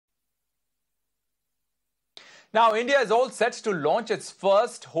Now, India is all set to launch its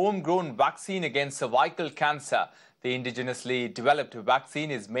first homegrown vaccine against cervical cancer. The indigenously developed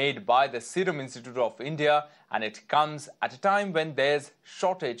vaccine is made by the Serum Institute of India, and it comes at a time when there's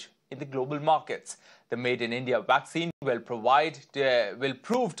shortage in the global markets. The Made in India vaccine will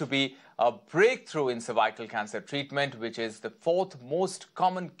prove to be a breakthrough in cervical cancer treatment, which is the fourth most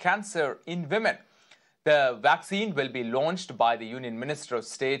common cancer in women. The vaccine will be launched by the Union Minister of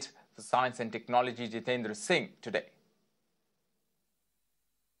State for Science and Technology, Jitendra Singh, today.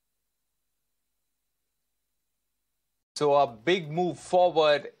 So a big move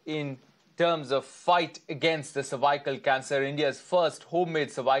forward in terms of fight against the cervical cancer. India's first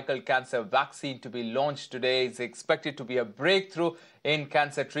homemade cervical cancer vaccine to be launched today is expected to be a breakthrough in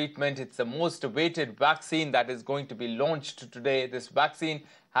cancer treatment. It's the most awaited vaccine that is going to be launched today. This vaccine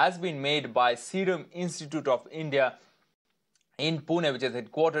has been made by Serum Institute of India in Pune, which is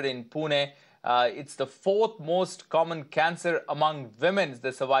headquartered in Pune. It's the fourth most common cancer among women,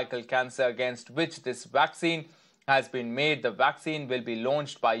 the cervical cancer, against which this vaccine has been made. The vaccine will be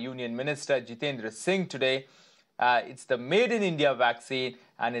launched by Union Minister Jitendra Singh today. It's the Made in India vaccine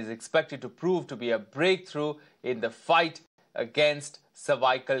and is expected to prove to be a breakthrough in the fight against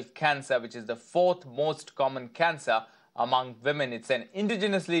cervical cancer, which is the fourth most common cancer among women. It's an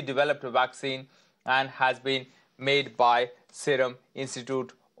indigenously developed vaccine and has been made by Serum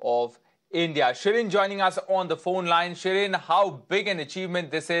Institute of India. Shirin joining us on the phone line. Shirin, how big an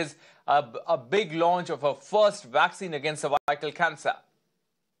achievement this is, a big launch of a first vaccine against cervical cancer.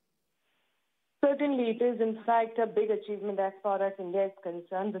 Certainly, it is in fact a big achievement as far as India is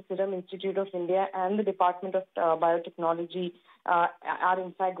concerned. The Serum Institute of India and the Department of Biotechnology are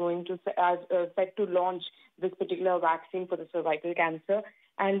in fact going to set to launch this particular vaccine for the cervical cancer.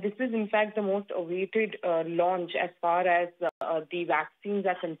 And this is in fact the most awaited launch as far as the vaccines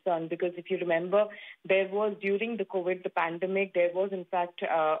are concerned, because if you remember, there was during the COVID, the pandemic, there was in fact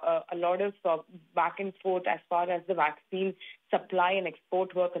a lot of back and forth as far as the vaccine supply and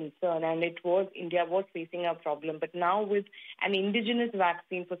export were concerned, and India was facing a problem. But now with an indigenous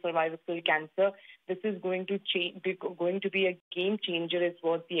vaccine for cervical cancer, this is going to be a game changer, is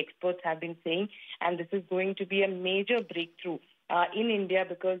what the experts have been saying, and this is going to be a major breakthrough in India,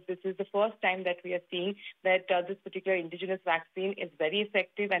 because this is the first time that we are seeing that this particular indigenous vaccine is very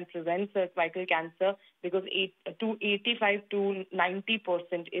effective and prevents cervical cancer, because 85 to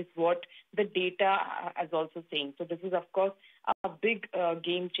 90% is what the data is also saying. So this is, of course, a big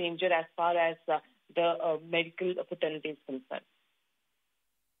game changer as far as the medical fraternity is concerned.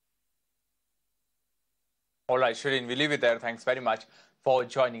 All right, Shirin, we leave it there. Thanks very much for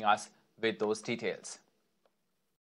joining us with those details.